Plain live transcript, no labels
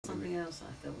else that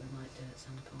I thought we might do at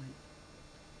some point.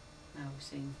 Now we've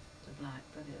seen the black,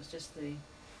 but it was just the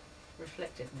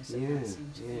reflectiveness of that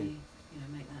seemed to be, you know,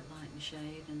 make that light and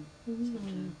shade and sort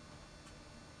of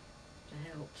to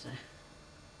help. So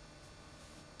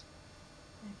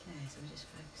okay, so we're just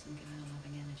focusing, giving our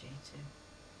loving energy to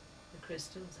the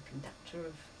crystal, the conductor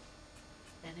of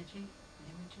energy,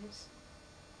 images.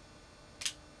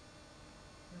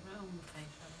 We're right on the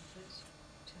paper, so it's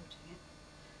tilting it.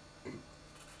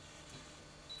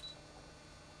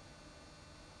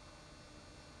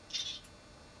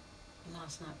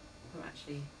 Last night we were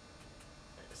actually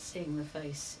seeing the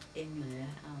face in there,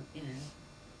 you know,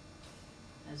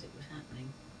 as it was happening.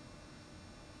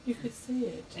 You could see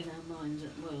it? In our minds,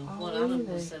 well, Oh, what really?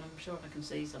 Alan said, I'm sure I can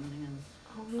see something, and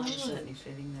I was certainly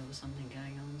feeling there was something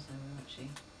going on, so we were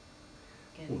actually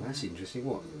getting that's interesting.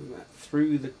 What,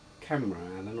 through the camera,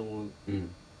 Alan, or...?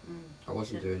 I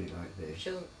wasn't doing it like this.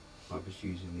 Sure. I was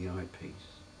using the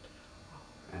eyepiece,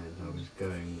 and I was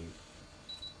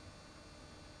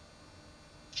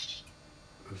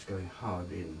going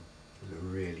hard in,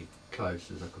 really close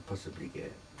as I could possibly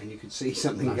get. And you could see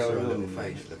something and I going saw a on little in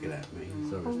face there. looking at me,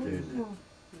 so I was doing that.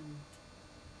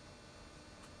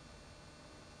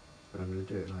 But I'm going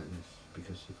to do it like this,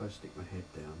 because if I stick my head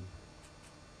down,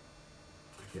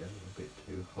 I get a little bit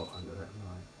too hot under that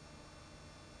light.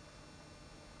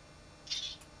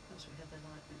 Perhaps we had the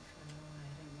light went further away,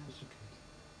 I don't know. That's okay.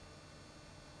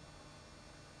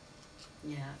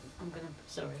 Yeah, I'm going to,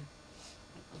 sorry,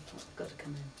 I've got to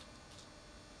come in.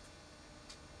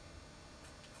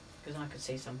 Because I could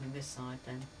see something this side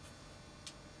then.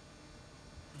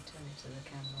 I'll turn it to the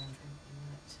camera and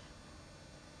that.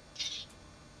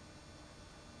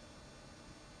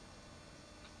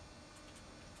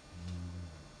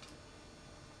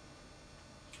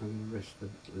 I'm going to rest the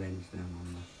lens down on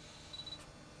the...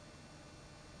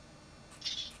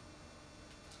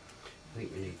 I think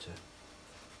we need to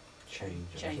change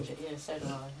it, yeah, so do I.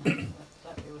 That's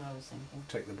exactly what I was thinking.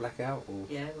 Take the black out, or...?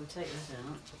 Yeah, we'll take that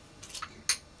out.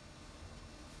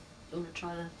 You want to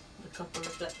try the copper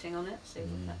reflecting on it, see if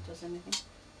that does anything? If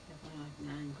I can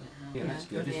angle it out. Yeah, that's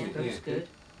good, isn't it? That's good.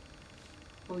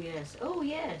 Oh yes, oh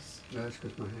yes! No, that's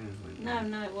because my hand went No,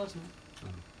 down. no it wasn't. Oh,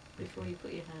 Before you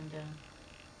put your hand down.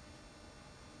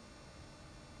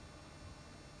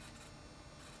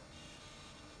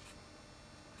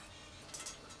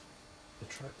 The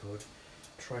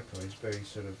tripod is very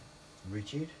sort of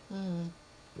rigid,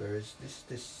 whereas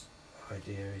this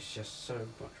idea is just so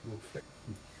much more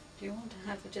flexible. Do you want to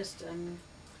have just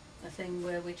a thing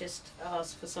where we just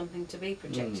ask for something to be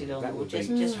projected on, that or would just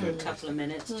be for a couple of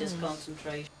minutes, just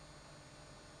concentration?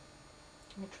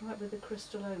 We'll try it with the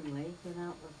crystal only,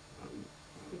 without the,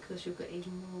 because you've got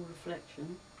even more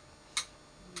reflection.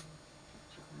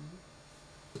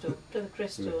 Do the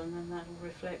crystal and then that'll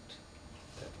reflect.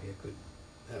 That'd be a good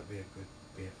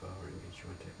BFR image,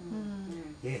 wouldn't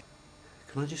it? Yeah.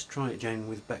 Can I just try it, Jane,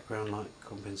 with background light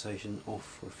compensation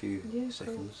off for a few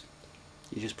seconds?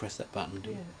 You just press that button, do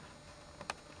you?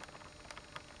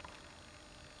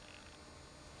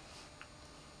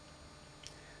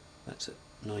 That's at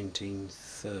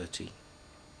 1930.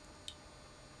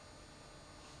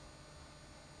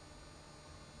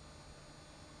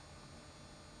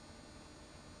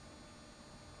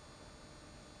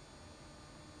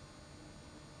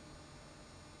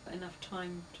 Enough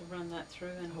time to run that through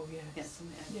and get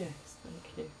something out? Yes,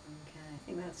 thank you. Okay, I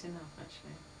think that's enough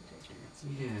actually. I do think that's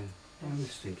enough. Yeah, I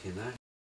was thinking that.